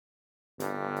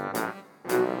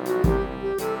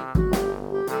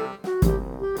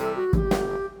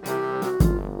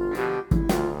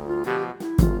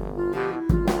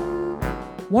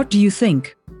What do you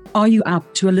think? Are you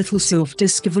up to a little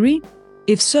self-discovery?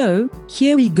 If so,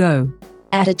 here we go.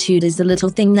 Attitude is the little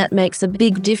thing that makes a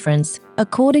big difference,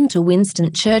 according to Winston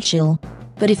Churchill.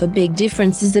 But if a big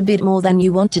difference is a bit more than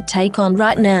you want to take on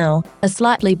right now, a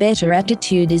slightly better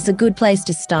attitude is a good place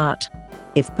to start.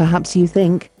 If perhaps you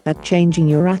think that changing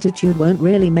your attitude won't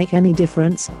really make any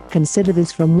difference, consider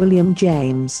this from William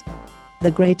James.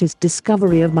 The greatest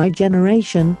discovery of my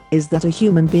generation is that a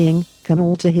human being can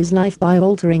alter his life by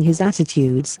altering his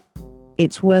attitudes.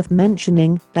 It's worth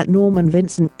mentioning that Norman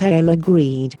Vincent Peale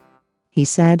agreed. He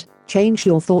said, "Change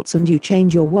your thoughts and you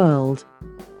change your world."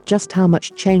 Just how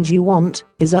much change you want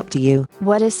is up to you.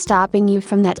 What is stopping you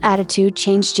from that attitude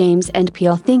change James and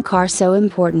Peale think are so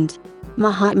important?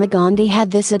 Mahatma Gandhi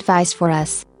had this advice for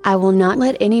us: I will not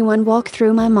let anyone walk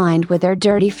through my mind with their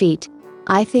dirty feet.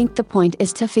 I think the point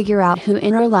is to figure out who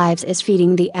in our lives is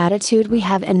feeding the attitude we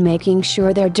have and making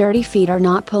sure their dirty feet are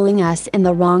not pulling us in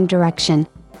the wrong direction.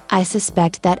 I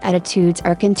suspect that attitudes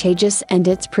are contagious and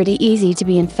it's pretty easy to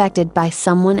be infected by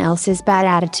someone else's bad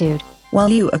attitude. While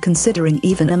you are considering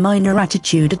even a minor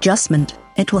attitude adjustment,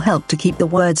 it will help to keep the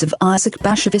words of Isaac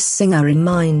Bashevis Singer in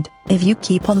mind. If you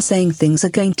keep on saying things are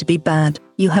going to be bad,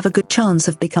 you have a good chance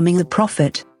of becoming the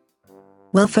prophet.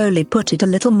 Will Foley put it a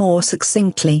little more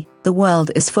succinctly: the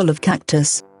world is full of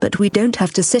cactus, but we don't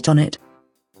have to sit on it.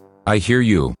 I hear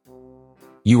you.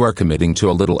 You are committing to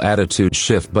a little attitude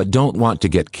shift but don't want to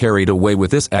get carried away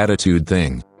with this attitude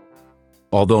thing.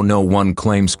 Although no one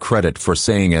claims credit for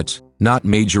saying it, not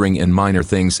majoring in minor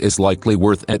things is likely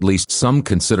worth at least some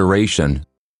consideration.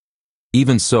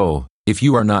 Even so, if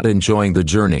you are not enjoying the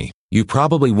journey, you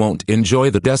probably won't enjoy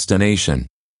the destination.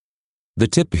 The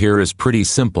tip here is pretty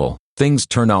simple: things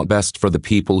turn out best for the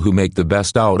people who make the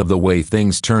best out of the way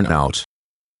things turn out.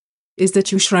 Is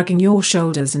that you shrugging your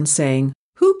shoulders and saying,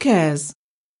 "Who cares?"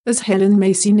 As Helen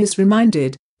Mason is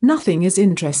reminded, nothing is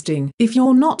interesting if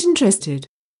you're not interested.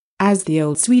 As the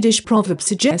old Swedish proverb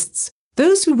suggests,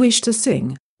 those who wish to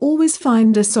sing always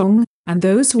find a song, and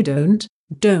those who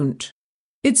don't.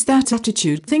 It's that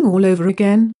attitude thing all over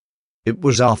again. It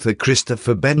was Arthur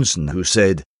Christopher Benson who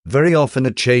said, "Very often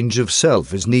a change of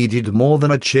self is needed more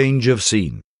than a change of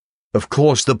scene." Of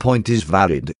course the point is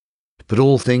valid. But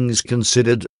all things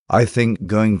considered, I think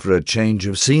going for a change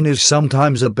of scene is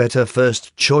sometimes a better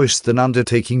first choice than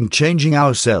undertaking changing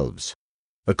ourselves.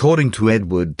 According to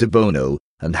Edward de Bono,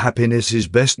 and happiness is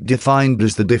best defined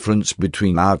as the difference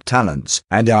between our talents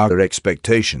and our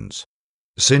expectations.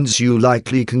 Since you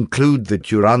likely conclude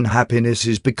that your unhappiness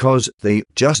is because they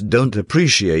just don't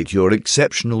appreciate your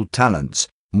exceptional talents,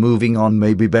 moving on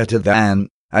may be better than,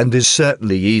 and is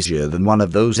certainly easier than, one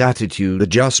of those attitude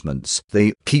adjustments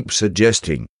they keep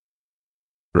suggesting.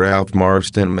 Ralph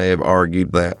Marston may have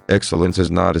argued that excellence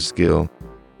is not a skill.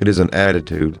 It is an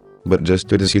attitude, but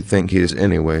just as you think it is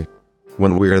anyway.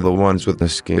 When we are the ones with the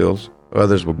skills,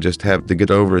 others will just have to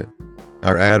get over it.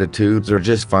 Our attitudes are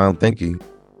just fine thinking.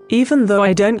 Even though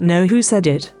I don't know who said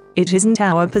it, it isn't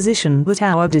our position but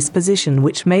our disposition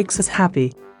which makes us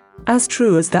happy. As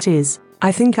true as that is,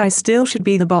 I think I still should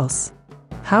be the boss.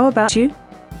 How about you?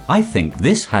 I think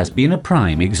this has been a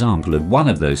prime example of one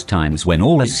of those times when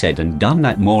all is said and done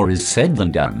that more is said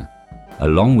than done.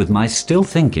 Along with my still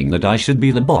thinking that I should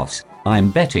be the boss,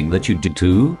 I'm betting that you do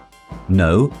too.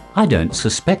 No, I don't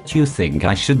suspect you think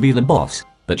I should be the boss,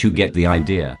 but you get the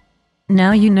idea.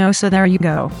 Now you know, so there you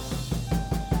go.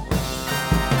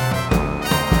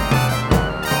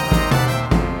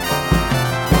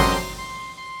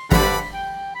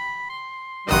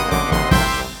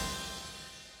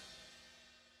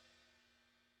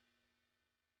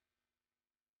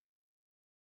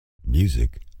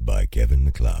 Music by Kevin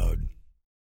MacLeod.